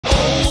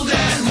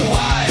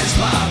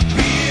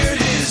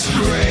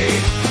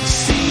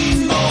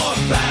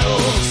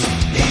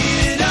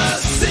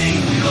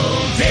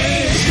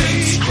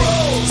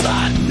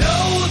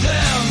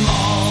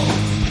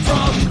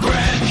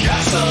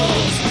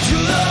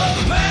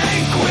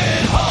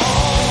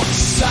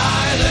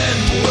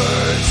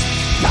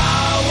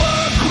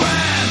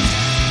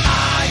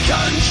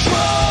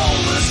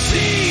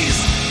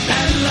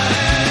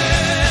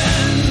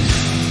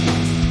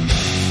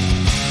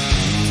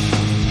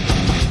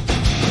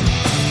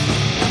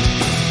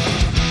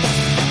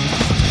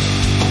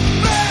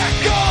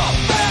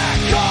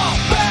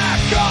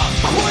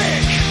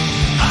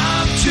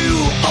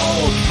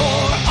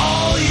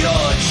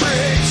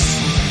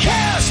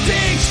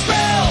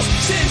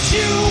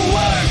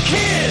were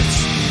kids.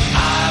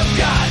 I've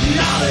got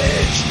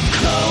knowledge.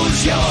 Close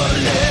your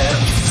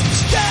lips.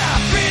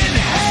 Staff in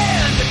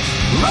hand,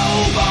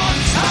 robe on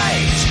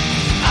tight.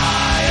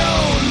 I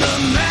own the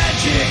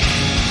magic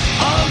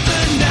of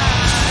the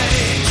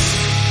night.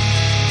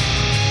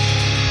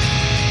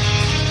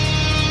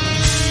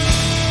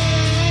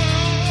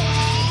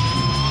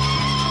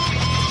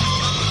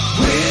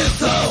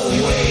 With a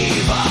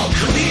wave, I'll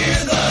clear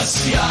the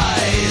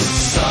skies.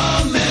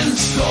 Summon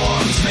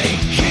storms,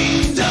 make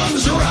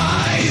kingdoms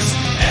rise.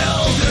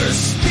 Elders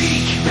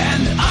speak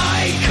and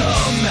I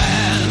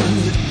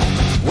command.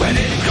 When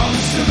it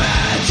comes to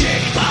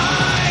magic,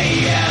 I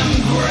am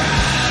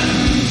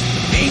grand.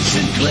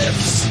 Ancient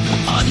glyphs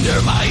under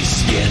my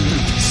skin.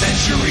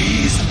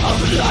 Centuries of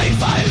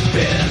life I've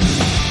been.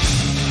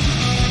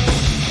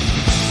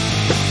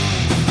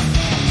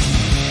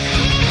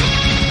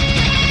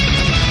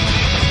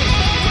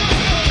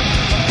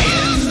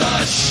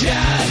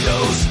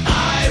 Shadows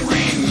I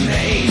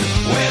remain,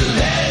 where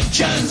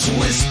legends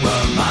whisper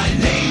my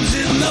name's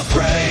in the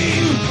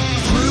frame.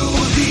 Through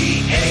the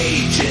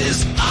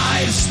ages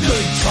I've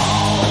stood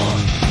tall,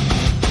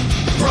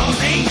 from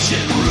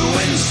ancient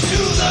ruins to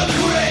the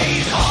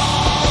great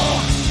hall.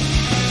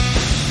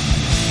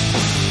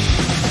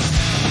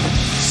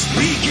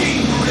 Speaking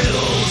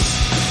riddles,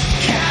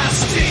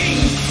 casting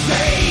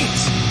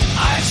fate,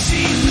 I've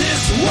seen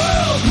this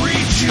world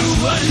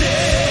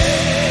rejuvenate.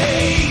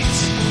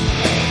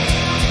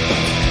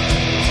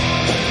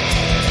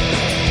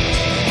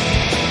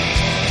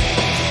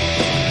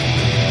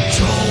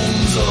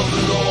 Of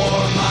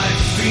lore my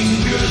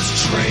fingers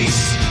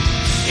trace.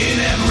 In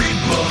every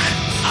book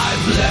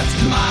I've left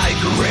my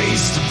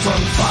grace. From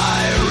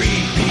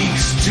fiery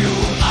peaks to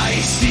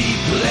icy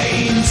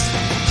plains,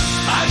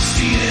 I've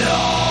seen it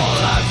all,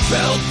 I've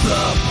felt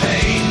the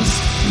pains.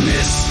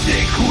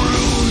 Mystic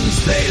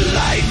runes, they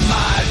light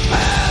my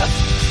path,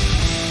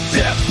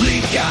 deftly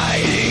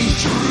guiding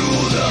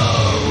through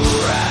the